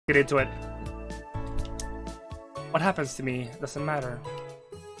get into it. What happens to me doesn't matter.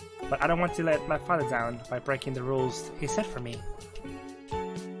 But I don't want to let my father down by breaking the rules he set for me.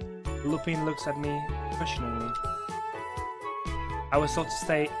 Lupin looks at me questioningly. I was told to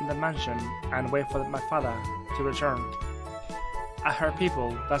stay in the mansion and wait for my father to return. I hurt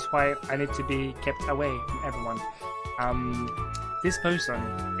people, that's why I need to be kept away from everyone. This poison,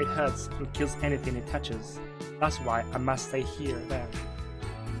 it hurts and kills anything it touches. That's why I must stay here there.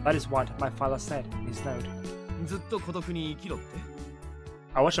 That is what my father said in his note.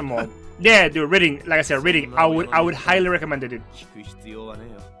 I watch them more. Yeah, dude, reading, like I said, reading, I would highly recommend it.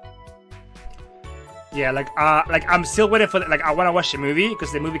 Yeah, like I'm still waiting for like I want to watch the movie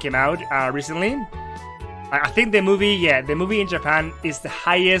because the movie came out recently. I think the movie in Japan is the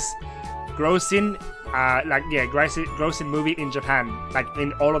highest grossing grossing movie in Japan, like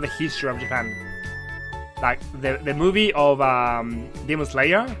in all of the history of Japan. Like the movie of Demon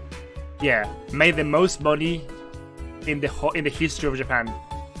Slayer, yeah, made the most money in the history of Japan.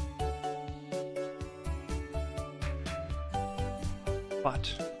 But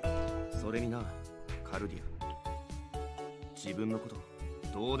それにな、カルディア。自分のこと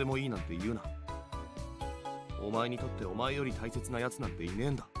どうでもいいなんて言うな。お前にとってお前より大切なやつなんていねえ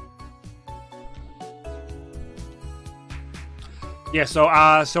んだ。Yeah, so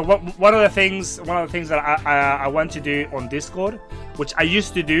one of the things that I want to do on Discord, which I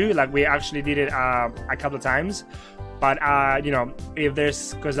used to do, like we actually did it a couple of times, but you know, if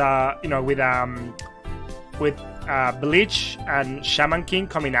there's because you know, with Bleach and Shaman King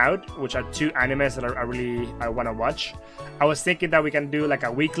coming out, which are two animes that I want to watch, I was thinking that we can do like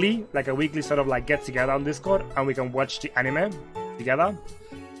a weekly sort of like get together on Discord and we can watch the anime together.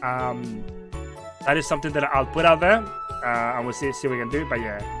 That is something that I'll put out there. And we'll see what we can do, but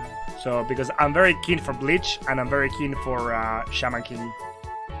yeah. So because I'm very keen for Bleach and I'm very keen for Shaman King.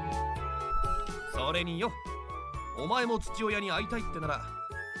 それによ、お前も父親に会いたいってなら、こ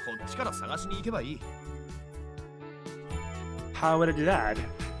っちから探しに行けばいい。How would I do that?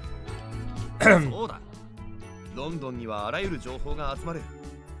 そうだ。ロンドンにはあらゆる情報が集まる。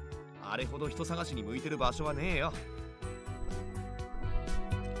あれほど人探しに向いてる場所はねえよ。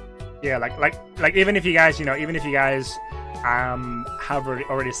Yeah, like even if you guys, you know, have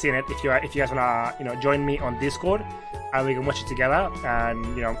already seen it, if you guys wanna, you know, join me on Discord and we can watch it together, and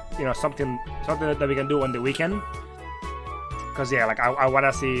you know something that we can do on the weekend. Cause yeah, like I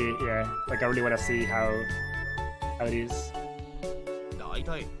wanna see, yeah, like I really wanna see how it is. だい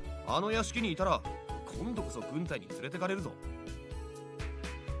たいあの屋敷にいたら今度こそ軍隊に連れてかれるぞ。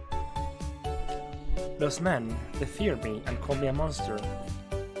Those men, they fear me and call me a monster.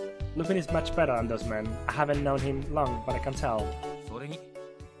 Lupin is much better than those men. I haven't known him long, but I can tell. それに、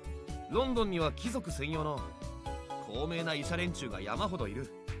ロンドンには貴族専用の高名な医者連中が山ほどいる。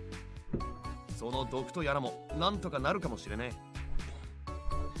その毒とやらもなんとかなるかもしれねえ。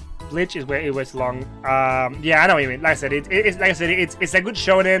Bleach is where it was long. Yeah, I know what you mean. Like I said, it's a good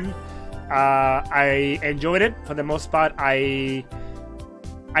shonen. I enjoyed it for the most part. I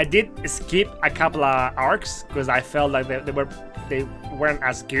did skip a couple of arcs because I felt like they weren't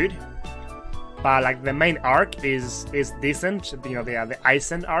as good, but like the main arc is decent. You know, the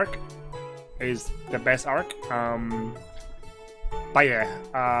Eisen arc is the best arc. But yeah,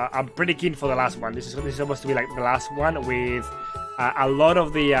 I'm pretty keen for the last one. This is supposed to be like the last one with a lot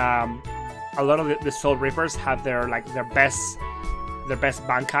of the Soul Reapers have their best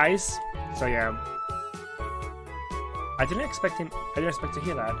bankais. So yeah, I didn't expect to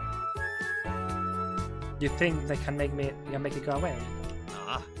hear that. You think they can make it go away?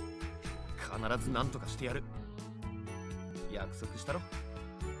 ああ、必ず何とかしてやる。約束したろ。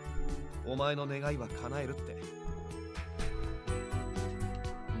お前の願いは叶えるって。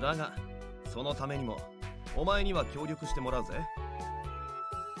だが、そのためにもお前には協力してもらうぜ。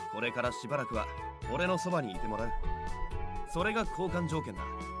これからしばらくは俺のそばにいてもらう。それが交換条件だ。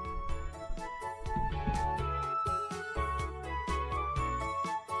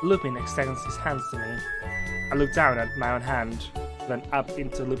Lupin extends his hands to me. I look down at my own hand, then up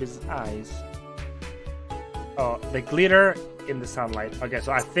into Lupin's eyes. Oh, they glitter in the sunlight. Okay,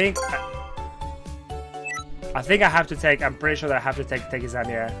 so I think I have to take. I'm pretty sure that I have to take his hand.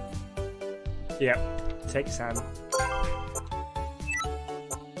 Yeah. Yeah. Take his hand.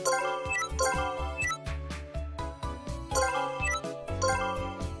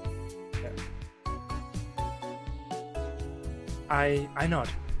 Yeah. I nod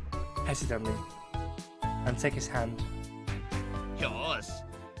hesitantly and take his hand. よーし、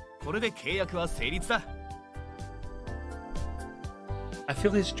これで契約は成立だ。I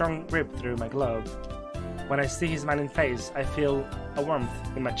feel his strong grip through my glove. When I see his smiling face, I feel a warmth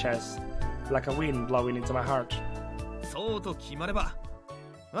in my chest, like a wind blowing into my heart. そうと決まれば、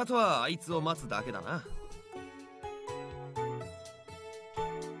あとはあいつを待つだけだな。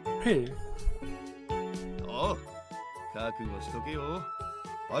Who? おう、覚悟しとけよ。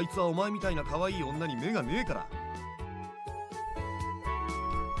あいつはお前みたいな可愛い女に目がねえから。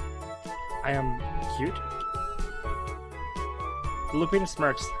I am cute? Lupin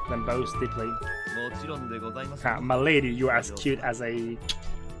smirks, then bows deeply. もちろんでございます。My lady, you are as cute as a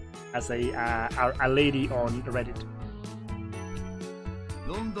lady on Reddit.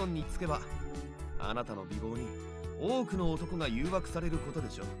 ロンドンに着けば、あなたの美貌に多くの男が誘惑されることで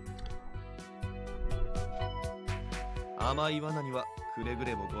しょう。甘い罠にはくれぐ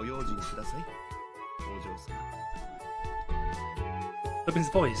れもご用心ください、お嬢様。Lupin's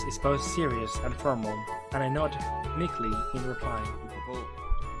voice is both serious and formal, and I nod meekly in reply. こ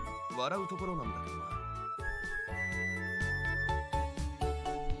こ、笑うところなんだけどな。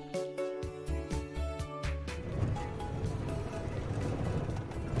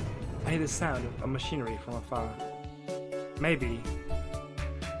I hear the sound of machinery from afar. Maybe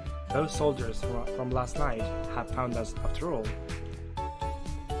those soldiers from last night have found us after all.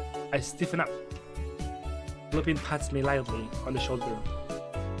 I stiffen up. Lupin pats me lightly on the shoulder.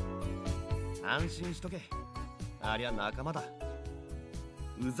 安心しとけ。ありゃ仲間だ。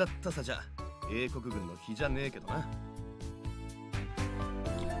うざったさじゃ英国軍の比じゃねえけどな。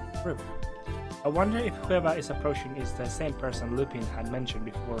Rip. I wonder if whoever is approaching is the same person Lupin had mentioned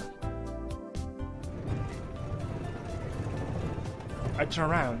before. I turn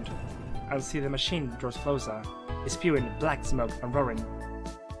around and see the machine draws closer, spewing black smoke and roaring.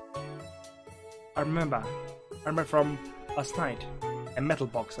 I remember from last night, a metal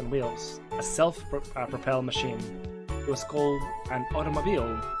box on wheels, a self-propelled machine. It was called an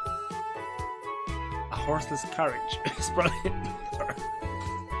automobile. A horseless carriage. Sorry.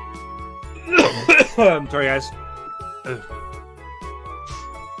 I'm sorry, guys. Ugh.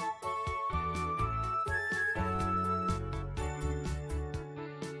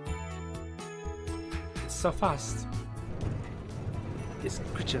 It's so fast. It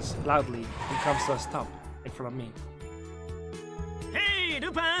screeches loudly and comes to a stop in front of me. Hey,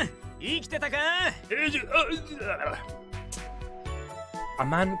 Lupin! 生きてたか? A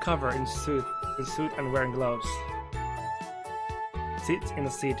man covered in suit and wearing gloves sits in the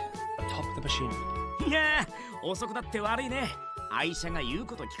seat atop the machine. いや、遅くなって悪いね。愛車が言う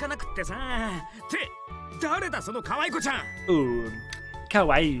こと聞かなくってさ。って誰だその可愛い子ちゃん。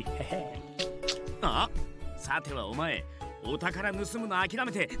kawaii. あ、さてはお前、お宝盗むの諦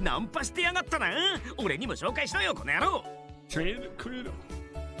めてナンパしてやがったな。俺にも紹介しろよこの野郎。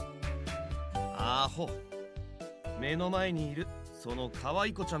アホ。目の前にいるその可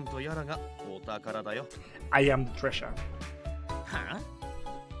愛い子ちゃんとやらがお宝だよ。I am the treasure. はあ？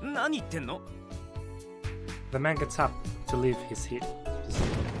何言ってんの？ The man gets up to leave his seat.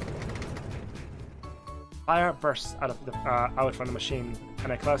 Fire bursts out from the machine,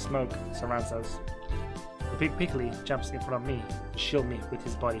 and a cloud of smoke surrounds us. The big Piggly jumps in front of me to shield me with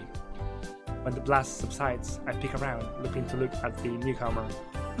his body. When the blast subsides, I peek around, looking to look at the newcomer.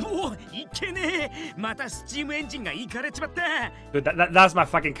 おお、いけねえ。またスチームエンジンがいかれちまった。 Dude, that's my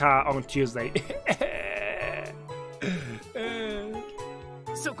fucking car on Tuesday.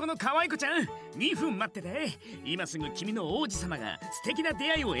 そこの可愛い子ちゃん、2分待ってて。今すぐ君の王子様が素敵な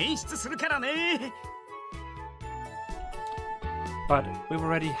出会いを演出するからね。But we've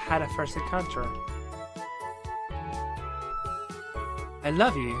already had a first encounter. I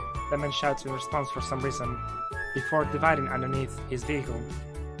love you, the man shouts in response for some reason, before dividing underneath his vehicle.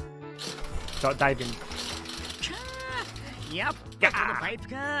 Diving. やっぱこのパイプ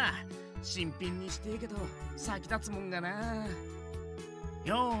か。新品にしてえけど先立つもんがな。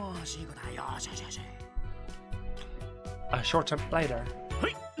よーし、いい子だ。よしよしよし。A short time later. は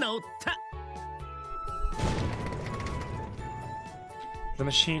い、乗った。The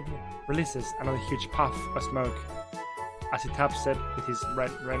machine releases another huge puff of smoke as he taps it with his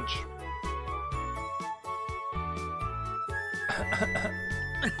red wrench.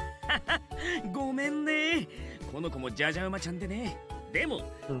 ごめんね。この子もジャジャ馬ちゃんでね。でも、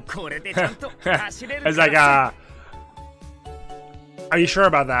これでちゃんと走れる。It's like, are you sure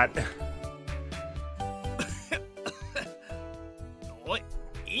about that? おい、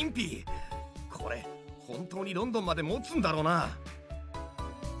インピー。これ、本当にロンドンまで持つんだろうな。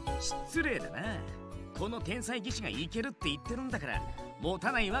失礼だな。この天才技師がいけるって言ってるんだから、持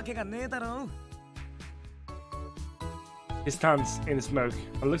たないわけがねえだろう。He stands in the smoke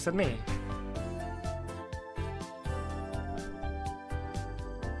and looks at me.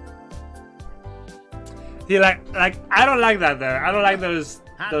 See, like I don't like that though. I don't like those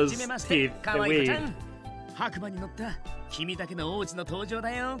teeth. They're weird. 白馬に乗った君だけの王子の登場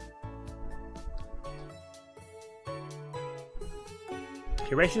だよ。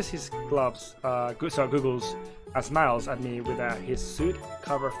 He raises his gloves, googles, and smiles at me with his suit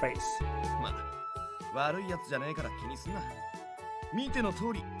cover face. ま、悪いやつじゃねえから気にすんな。見ての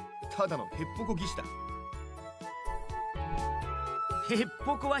通り、ただのへっぽこ技師だ。へっ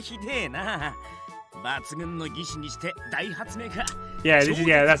ぽこはひでえな。抜群の技師にして大発明家。Yeah,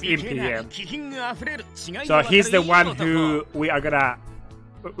 that's Impy. Yeah. So he's the one who we gotta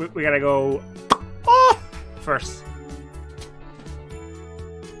go first.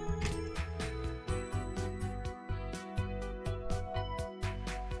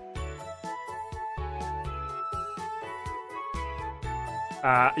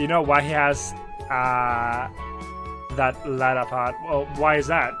 You know why he has that ladder part? Well, why is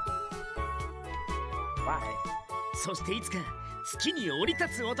that? Why? そしていつか月に降り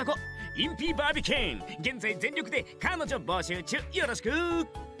立つ男、インピー・バービケーン。現在全力で彼女募集中。よろしく。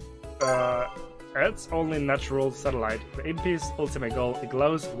Earth's only natural satellite. The Impy's ultimate goal, it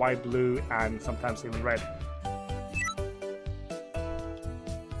glows white, blue, and sometimes even red.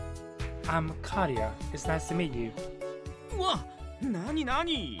 I'm Kadia. It's nice to meet you. うわ、なにな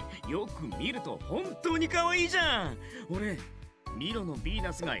に。よく見ると本当に可愛いじゃん。俺、ミロのヴィー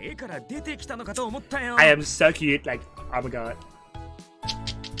ナスが絵から出てきたのかと思ったよ。I am so cute. Like, oh my god.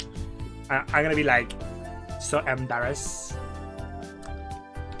 I'm gonna be like so embarrassed.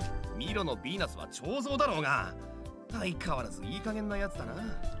 ミロのヴィーナスは彫像だろうが、相変わらずいい加減なやつだな。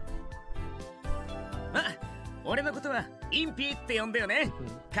あ、俺のことはインピーって呼んだよね、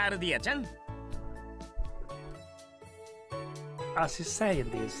カルディアちゃん。As he's saying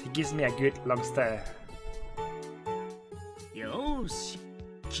this, he gives me a good long stare. よーし、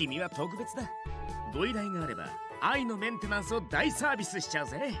君は特別だ。ご依頼があれば愛のメンテナンスを大サービスしちゃう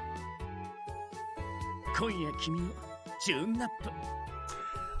ぜ。今夜君のチューンアッ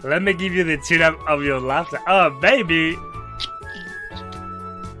プ。Let me give you the tune up of your laughter. Oh, baby!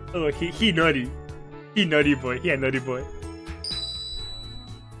 Oh, he naughty. He naughty boy. He a naughty boy.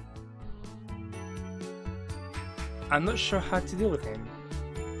 I'm not sure how to deal with him.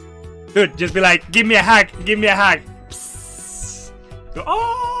 Dude, just be like, give me a hug, give me a hug. Psst. Go,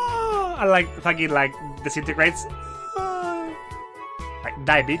 oh! I like fucking like disintegrates. Oh. Like,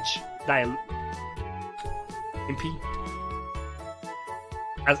 die, bitch. Die. Impy.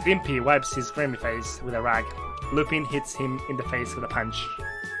 As Impy wipes his grimy face with a rag, Lupin hits him in the face with a punch.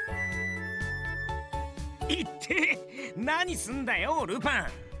 いって何すんだよ、ルパン。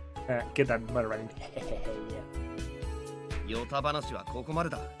Get that murder running. ヨタ話はここまで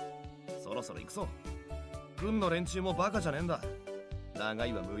だ。そろそろ行くぞ。軍の連中もバカじゃねえんだ。長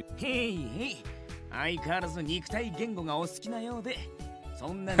いは無理。へいへい。相変わらず肉体言語がお好きなようで、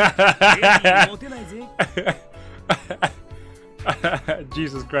そんなにモテないぜ。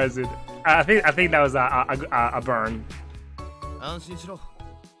Jesus Christ, dude. I think that was a burn. 安心しろ。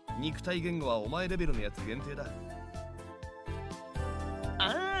肉体言語はお前レベルのやつ限定だ。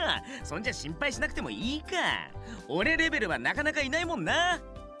ああ、そんじゃ心配しなくてもいいか。俺レベルはなかなかいないもんな。あ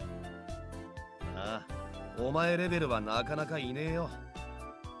あ、お前レベルはなかなかいねえよ。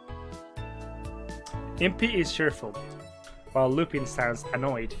Impy is cheerful, while Lupin sounds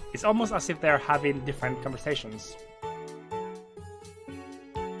annoyed. It's almost as if they are having different conversations.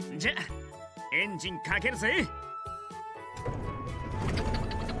 じゃあ、エンジンかけるぜ。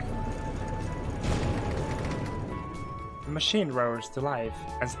The machine roars to life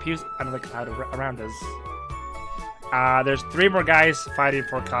and spews another cloud around us. There's 3 more guys fighting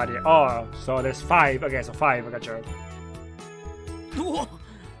for Kadia. Oh, so there's 5. Okay, so 5. I got you. お、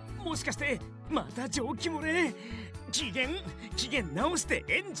もしかしてまた蒸気漏れ。機嫌直して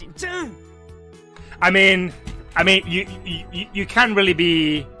エンジンちゃん。I mean, you can't really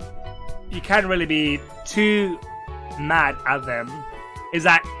be too mad at them. Is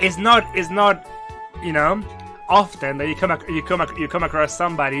that it's not you know often that you come across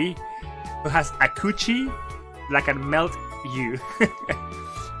somebody who has a coochie that can melt you.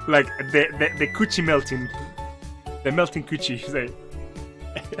 Like the coochie melting, the melting coochie. Say.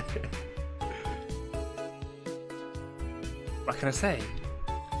 What can I say?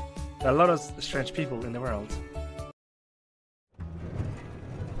 There are a lot of strange people in the world.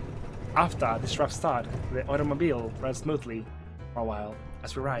 After this rough start, the automobile runs smoothly for a while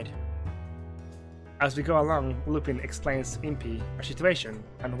as we ride. As we go along, Lupin explains to Impy our situation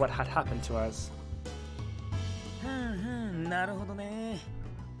and what had happened to us. なるほどね。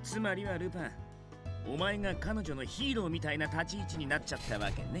つまりはルパン、お前が彼女のヒーローみたいな立ち位置になっちゃった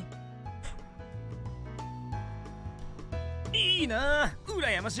わけね。いいな、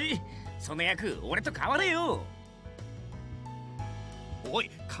羨ましい。その役俺と変われよ。おい、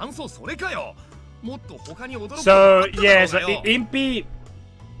感想それかよ。もっと他に驚くこと So あっただろう yeah, が so よ。 Impy.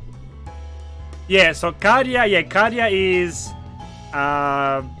 Yeah, so Karya, Karya is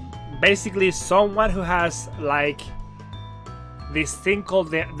basically someone who has like this thing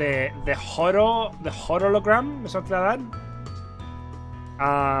called the hologram or something like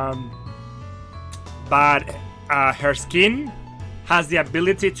that. But her skin has the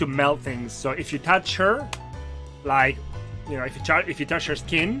ability to melt things. So if you touch her, like if you touch her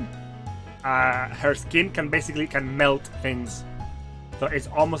skin can basically melt things. So it's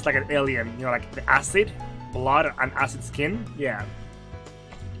almost like an alien, like the acid, blood and acid skin. Yeah.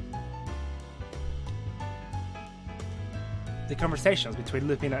 The conversations between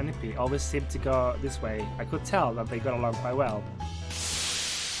Lupin and Nippy always seemed to go this way. I could tell that they got along quite well.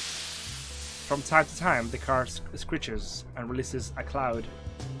 From time to time, the car screeches and releases a cloud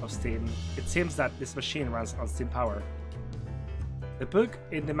of steam. It seems that this machine runs on steam power. The book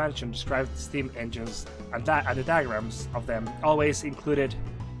in the mansion describes steam engines, and the diagrams of them always included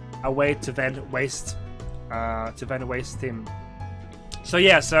a way to vent waste steam. So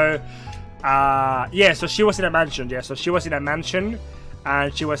so she was in a mansion. Yeah, so she was in a mansion,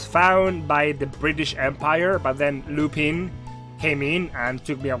 and she was found by the British Empire. But then Lupin came in and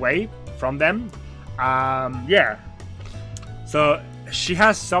took me away from them. So she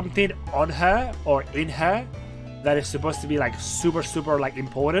has something on her or in her that is supposed to be like super like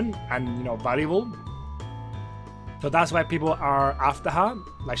important and valuable. So that's why people are after her.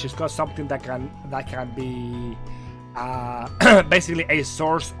 Like she's got something that can be basically a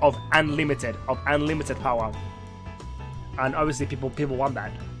source of unlimited power. And obviously people want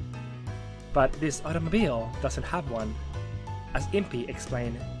that. But this automobile doesn't have one. As Impy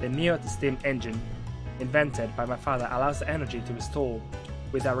explained, the Neo steam engine invented by my father allows the energy to be stored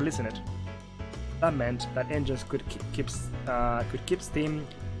without releasing it. That meant that engines could keep steam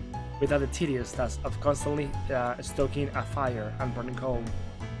without the tedious task of constantly stoking a fire and burning coal.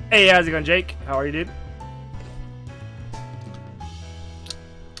 Hey, how's it going, Jake? How are you, dude?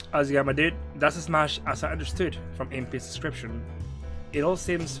 How's it going, my dude? That's as much as I understood from Impy's description. It all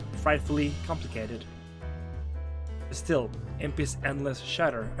seems frightfully complicated. Still, Impy's endless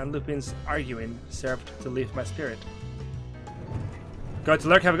chatter and Lupin's arguing served to lift my spirit. Go to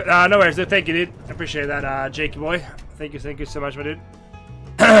lurk. Have a good. No worries, dude. Thank you, dude. I appreciate that, Jakey boy. Thank you so much, my dude.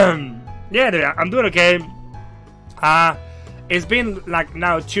 Yeah, dude, I'm doing okay. It's been like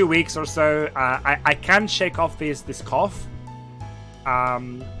now 2 weeks or so. I can't shake off this cough.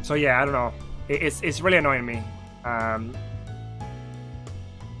 So yeah, I don't know. It's really annoying me.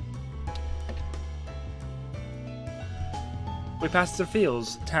 We pass through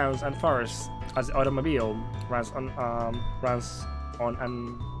fields, towns, and forests as the automobile runs on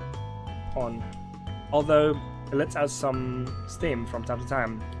and on. Although it lets out some steam from time to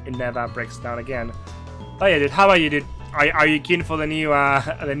time, it never breaks down again. Oh yeah, dude. How are you, dude? Are you keen for the new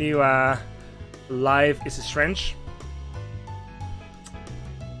Life is Strange?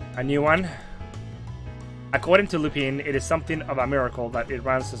 A new one. According to Lupin, it is something of a miracle that it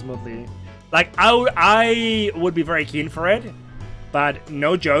runs so smoothly. Like I would be very keen for it, but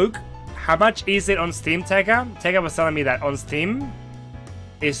no joke. How much is it on Steam, Teka? Teka was telling me that on Steam,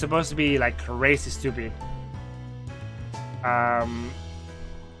 it's supposed to be like crazy stupid.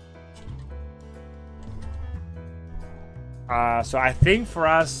 So I think for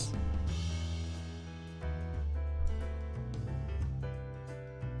us,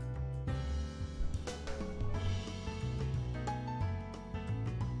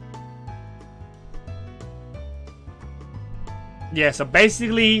 yeah, so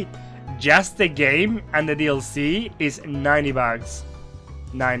basically just the game and the DLC is $90.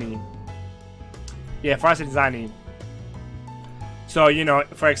 90. Yeah, for us it's 90. So,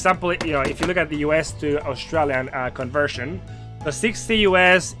 for example, if you look at the US to Australian conversion, the 60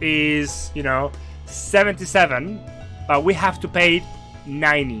 US is, 77, but we have to pay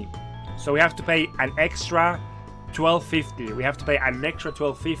 90. So we have to pay an extra $12.50. We have to pay an extra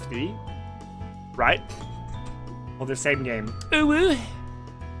 $12.50, right? For the same game. Ooh,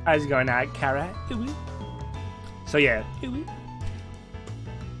 how's it going, Kara? Ooh. So yeah. Ooh.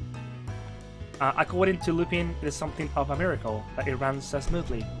 According to Lupin, it is something of a miracle that it runs so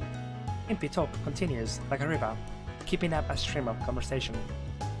smoothly. Impy talk continues like a river, keeping up a stream of conversation.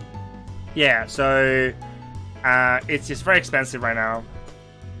 Yeah, so it's just very expensive right now.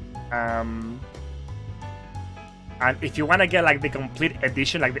 And if you want to get like the complete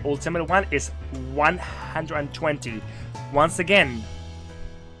edition, like the ultimate one, is $120. Once again,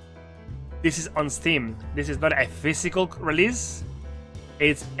 this is on Steam. This is not a physical release.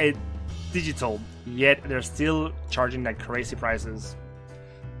 It's a digital, yet they're still charging like crazy prices.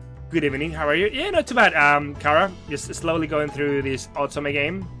 Good evening, how are you? Yeah, not too bad, Kara. Just slowly going through this Otome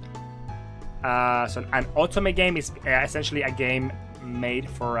game. So an Otome game is essentially a game made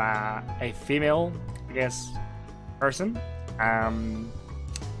for a female, I guess, person.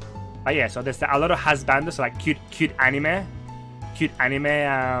 But yeah, so there's a lot of husbandos, so like cute anime, you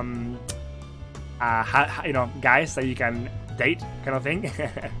know, guys that you can date, kind of thing.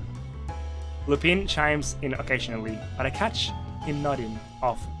 Lupin chimes in occasionally, but I catch him nodding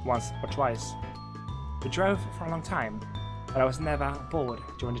off once or twice. We drove for a long time, but I was never bored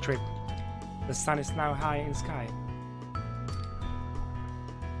during the trip. The sun is now high in the sky.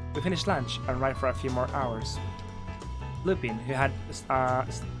 We finished lunch and ride for a few more hours. Lupin, who had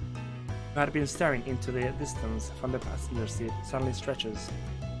been staring into the distance from the passenger seat, suddenly stretches.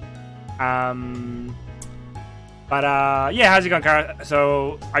 Yeah, how's it going, Kara?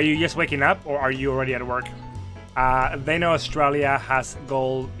 So, are you just waking up, or are you already at work? They know Australia has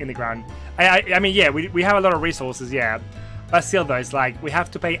gold in the ground. I mean, yeah, we have a lot of resources, yeah. But still, though, it's like, we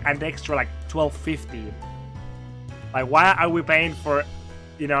have to pay an extra, like, $12.50. Like, why are we paying for,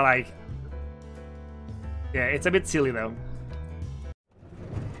 you know, like... Yeah, it's a bit silly, though.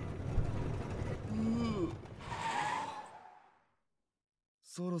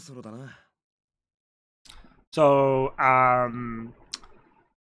 So,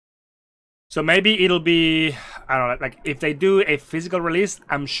 so maybe it'll be, I don't know, like if they do a physical release,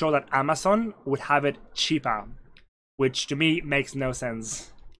 I'm sure that Amazon would have it cheaper, which to me makes no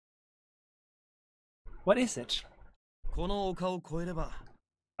sense. What is it? At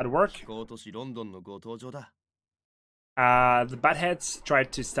work? The Badheads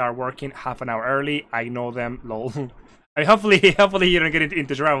tried to start working half an hour early. I ignore them, lol. I mean, hopefully you don't get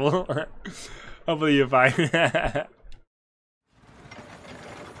into trouble. Hopefully you're fine.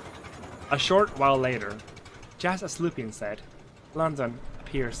 A short while later, just as Lupin said, London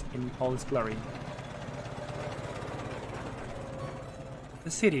appears in all its glory.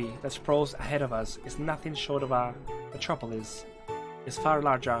 The city that sprawls ahead of us is nothing short of a metropolis. It's far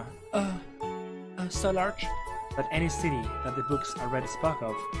larger, so large, than any city that the books I read spoke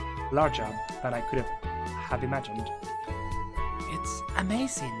of. Larger than I could have imagined. It's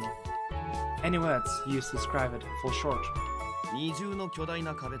amazing. Any words used to describe it fall short.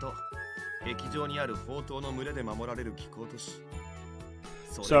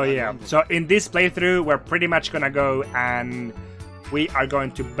 So yeah, so in this playthrough we're pretty much gonna go and we are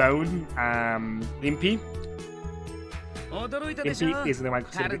going to bone Limpy. Limpy is the one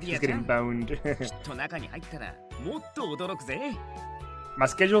who's getting boned. My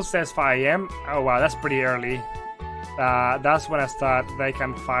schedule says 5 AM. Oh wow, that's pretty early. That's when I start. They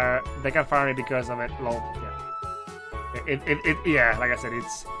can fire me because of it. Lol. Yeah. Yeah, like I said,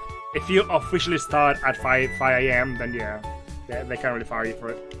 it's if you officially start at 5 AM, then yeah, they can't really fire you for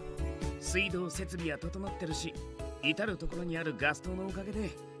it.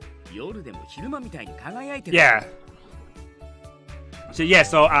 Yeah. So yeah,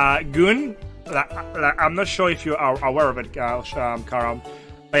 so Goon. I'm not sure if you are aware of it, Carl.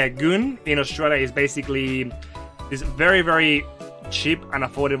 But yeah, Goon in Australia is basically this very, very cheap and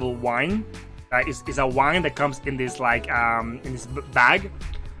affordable wine. It's a wine that comes in this like in this bag.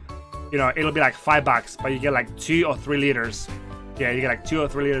 You know, it'll be like $5, but you get like 2 or 3 liters. Yeah, you get like 2 or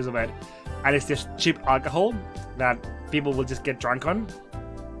 3 liters of it, and it's just cheap alcohol that people will just get drunk on.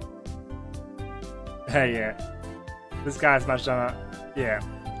 Hey, yeah, this guy's much done. Yeah.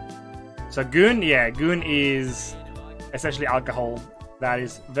 So Goon, yeah, Goon is essentially alcohol that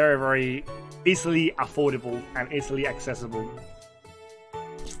is very, very easily affordable and easily accessible.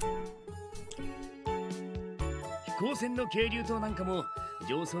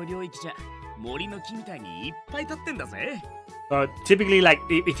 So typically, like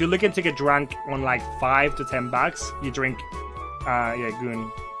if you're looking to get drunk on like $5 to $10, you drink, yeah,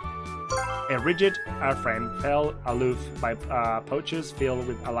 Goon. A rigid airframe fell aloof by pouches filled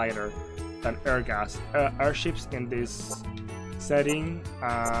with a lighter than air gas. Airships in this setting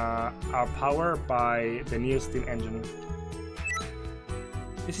are powered by the new steam engine.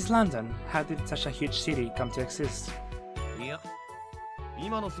 This is London. How did such a huge city come to exist?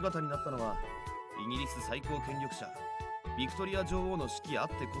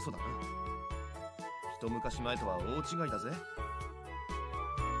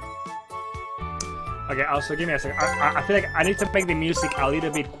 Okay, also give me a second. I feel like I need to make the music a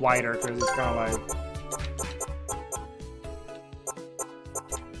little bit quieter because it's kind of like...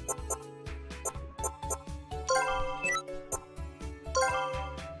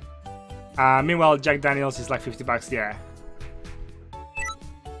 Meanwhile, Jack Daniels is like $50. Yeah.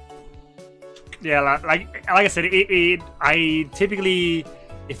 Yeah, like I said, I typically,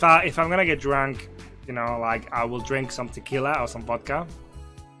 if I'm gonna get drunk, you know, like I will drink some tequila or some vodka.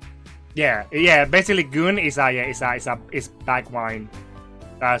 Yeah. Basically, goon is bag wine.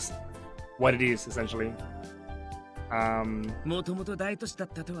 That's what it is essentially. もともと大都市だっ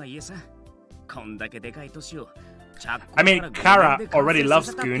たとはいえさ、こんだけでかい都市を I mean, Kara already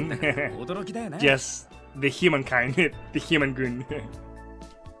loves goon. 驚きだよね。Yes, the human kind, the human goon.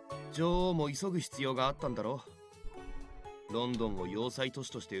 女王も急ぐ必要があったんだろう。ロンドンを要塞都市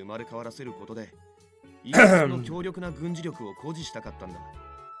として生まれ変わらせることで、イギリスの強力な軍事力を誇示したかったんだ。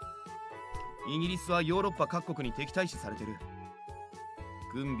イギリスはヨーロッパ各国に敵対視されてる。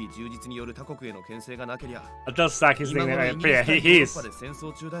軍備充実による他国への牽制がなけりゃ、 It does suck his thing. Yeah, he is.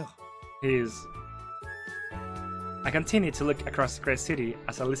 He is. I continue to look across the great city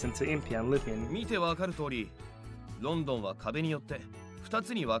as I listen to Impy and Lupin. 見てわかる通り、ロンドンは壁によって2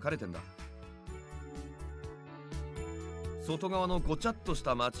つに分かれてんだ。外側のごちゃっとし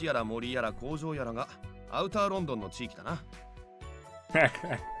た町やら森やら工場やらがアウターロンドンの地域だな。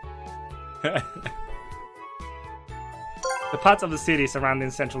The parts of the city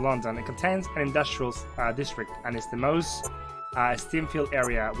surrounding central London, it contains an industrial district and is the most steam-filled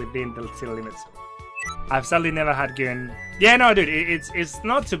area within the city limits. I've sadly never had goon. Yeah, no, dude, it's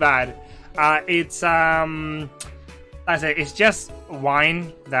not too bad. It's like I say, it's just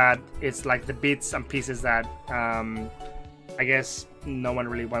wine that it's like the bits and pieces that I guess no one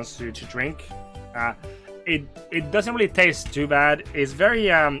really wants to drink. It doesn't really taste too bad. It's very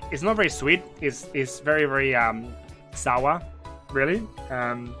it's not very sweet. It's very sour, really.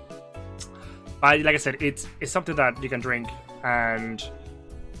 But like I said, it's something that you can drink, and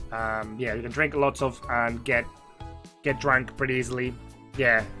yeah, you can drink lots of and get drunk pretty easily.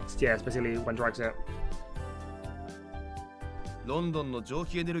 Yeah, especially when drugs are. ロンドンの蒸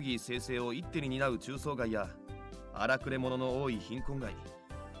気エネルギー生成を一手に担う中層街や荒くれ者の多い貧困街、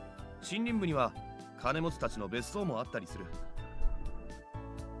森林部には金持ちたちの別荘もあったりする。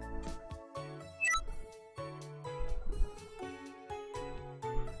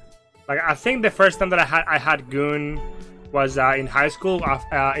Like I think the first time that I had goon was in high school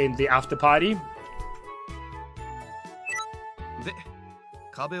in the after party. で、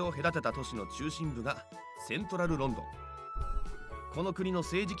壁を隔てた都市の中心部がセントラルロンドン。この国の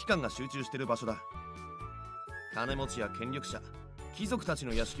政治機関が集中している場所だ。金持ちや権力者、貴族たち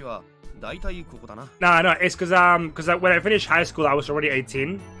の屋敷は大体ここだな。No, it's because when I finished high school, I was already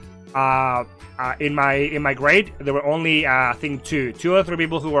 18. In my grade, there were only I think two or three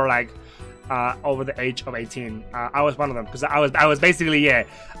people who were like over the age of 18. I was one of them because I was basically I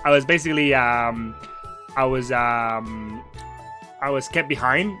was kept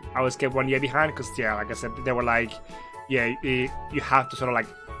behind. I was kept 1 year behind because like I said, they were like, you have to sort of like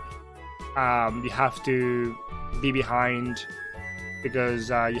you have to be behind because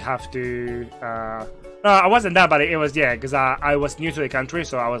you have to. No, I wasn't that, but it was because I was new to the country,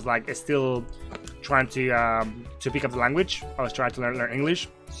 so I was like still trying to pick up the language. I was trying to learn English,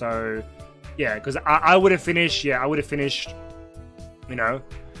 so because I would have finished. I would have finished. You know,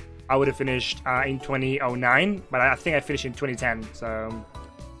 I would have finished in 2009, but I think I finished in 2010. So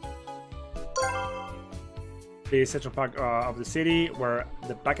the central part of the city, where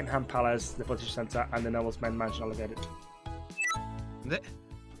the Buckingham Palace, the political center, and the nobleman's mansion are located. で、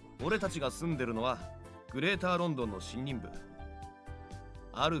俺たちが住んでるのはグレーターロンドンの森林部。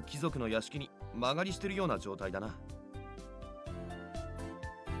ある貴族の屋敷に間借りしてるような状態だな。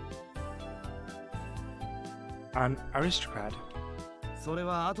An aristocrat. それ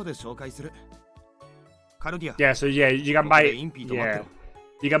は後で紹介する。カルディア。Yeah, so you can buy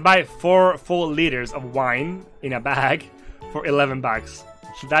you can buy 4 full liters of wine in a bag for $11.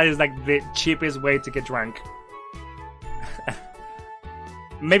 That is like the cheapest way to get drunk.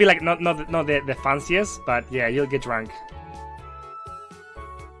 Maybe like not the fanciest, but yeah, you'll get drunk.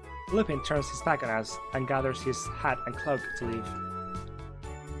 Lupin turns his back on us and gathers his hat and cloak to leave.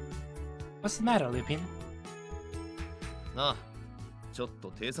 What's the matter, Lupin? ああ、ちょっと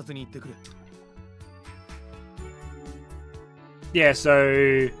偵察に行ってくる。Yeah,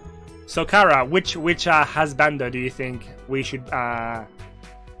 so Kara, which husbando do you think we should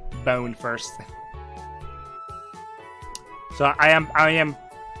bone first? So I am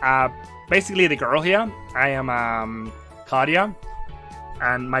basically the girl here. I am Claudia,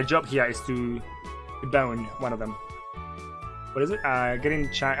 and my job here is to bone one of them. What is it? Getting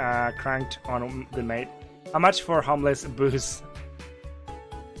cranked on the mate. How much for homeless booze?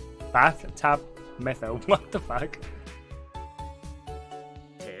 Bath tap method. What the fuck?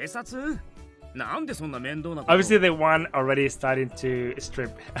 警察？なんでそんな面倒なこと？ Obviously, the one already starting to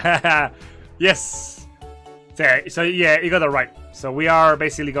strip. Yes. So yeah, you got it right. So we are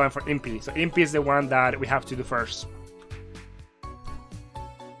basically going for Impy. So Impy is the one that we have to do first.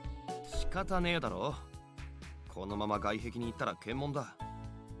 仕方ねえだろ。このまま外壁に行ったら検問だ。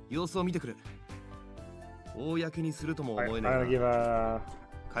様子を見てくれ。公にするとも思えねえ I'll give な。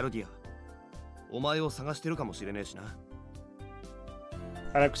カルディア、お前を探してるかもしれねえしな。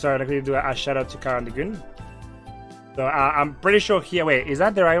Sorry, I could do a shout out to Karen the Gun. So I'm pretty sure here. Wait, is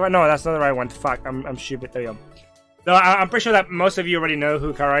that the right one? No, that's not the right one. Fuck, I'm stupid. There you go. So I'm pretty sure that most of you already know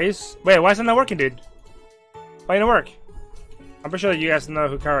who Kara is. Wait, why is it not working, dude? Why didn't it work? I'm pretty sure that you guys know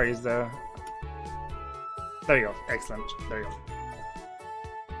who Kara is, though. There you go. Excellent. There you go.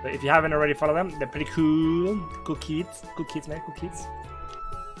 So if you haven't already followed them, they're pretty cool. Cool kids. Cool kids, man. Cool kids.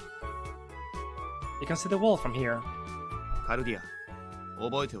 You can see the wall from here. カルディア、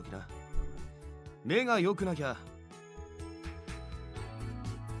覚えておきな。目が良くなきゃ。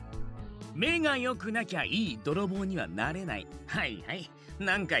目が良くなきゃいい泥棒にはなれない。はいはい。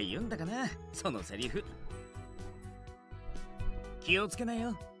何回言うんだかな、そのセリフ。気をつけな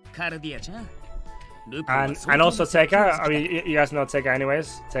よ、カルディアちゃん。And also Teka. I mean, you guys know Teka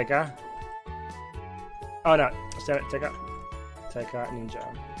anyways. Teka. Oh no, Teka. Teka Ninja.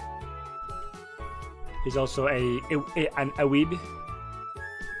 He's also an weeb.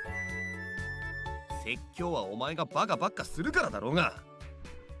 説教はお前がバカばっかするからだろうが。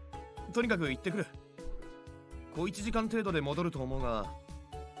とにかく行ってくる。小1時間程度で戻ると思うが、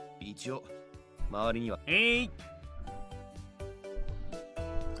一応周りには。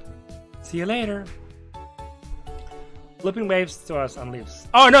See you later. Flipping waves to us and leaves.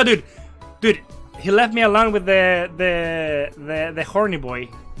 Oh no, dude, he left me alone with the horny boy.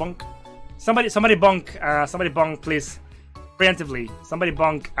 Bonk. Somebody bonk, please. Preemptively. Somebody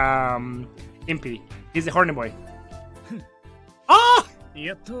bonk, Impy. He's the horny boy. Ah!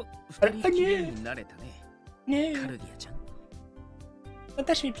 やっと二人きれいになれたね。カルディアちゃん。Don't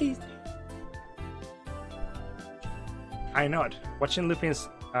touch me, please. I nod, watching Lupin's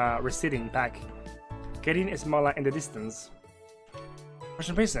receding back, getting smaller in the distance. For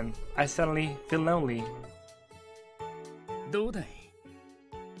some reason, I suddenly feel lonely. どうだい？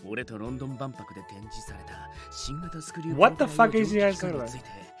俺とロンドン万博で展示された新型スクリュー What the fuck is he guys doing? について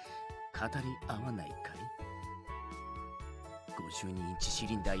語り合わないかい？52インチシ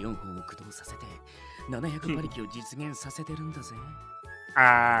リンダー4本を駆動させて700馬力を実現させてるんだぜ。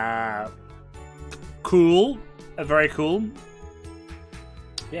Cool. Very cool.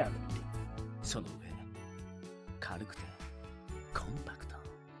 Yeah. その上、軽くてコンパクト。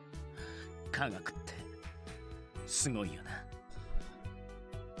科学ってすごいよな。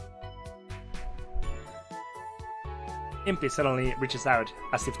Impy suddenly reaches out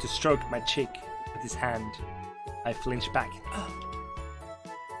as if to stroke my cheek with his hand. I flinch back.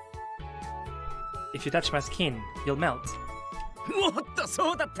 If you touch my skin, you'll melt. もっと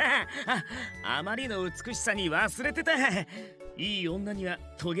そうだった。あまりの美しさに忘れてた。いい女には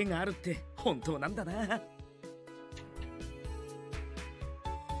トゲがあるって本当なんだな。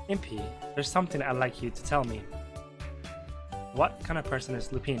Impy, there's something I'd like you to tell me. What kind of person is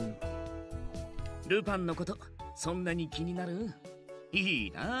Lupin? ルパンのことそんなに気になる？い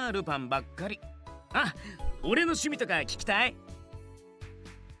いな、ルパンばっかり。あ、俺の趣味とか聞きたい。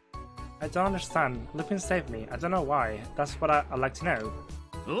I don't understand. Lupin saved me. I don't know why. That's what I'd like to know.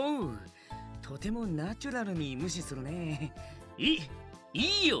 おう、とてもナチュラルに無視するね。い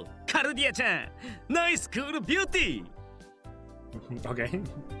いよ、カルディアちゃん。ナイスクールビューティー。Okay.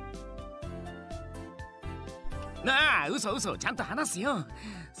 なあ、嘘、ちゃんと話すよ。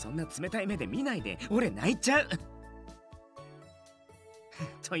そんな冷たい目で見ないで、俺泣いちゃう。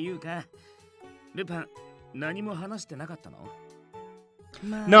というか、ルパン、何も話してなかったの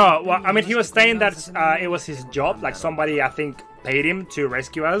？No, well, I mean, he was saying that it was his job. Like somebody, I think, paid him to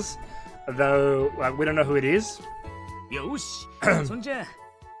rescue us. Though we don't know who it is. よし、そんじゃ、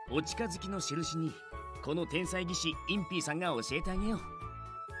お近づきの印に、この天才技師インピーさんが教えてあげよう。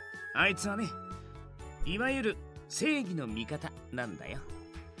あいつはね、いわゆる正義の味方なんだよ。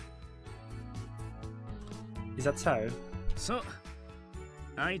Is that so? そう。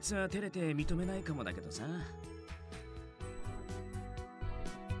あいつは照れて認めないかもだけどさ。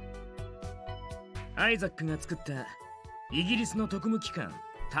アイザックが作ったイギリスの特務機関、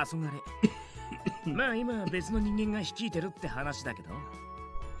黄昏。まあ今別の人間が率いてるって話だけど。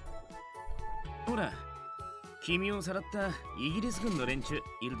ほら、君をさらったイギリス軍の連中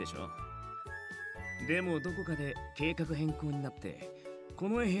いるでしょ。でもどこかで計画変更になって、こ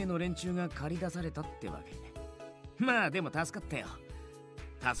の衛兵の連中が駆り出されたってわけ。まあでも助かったよ。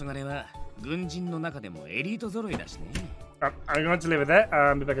黄昏は軍人の中でもエリート揃いだしね。I'm going to leave it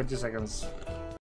there. Be back in 2 seconds.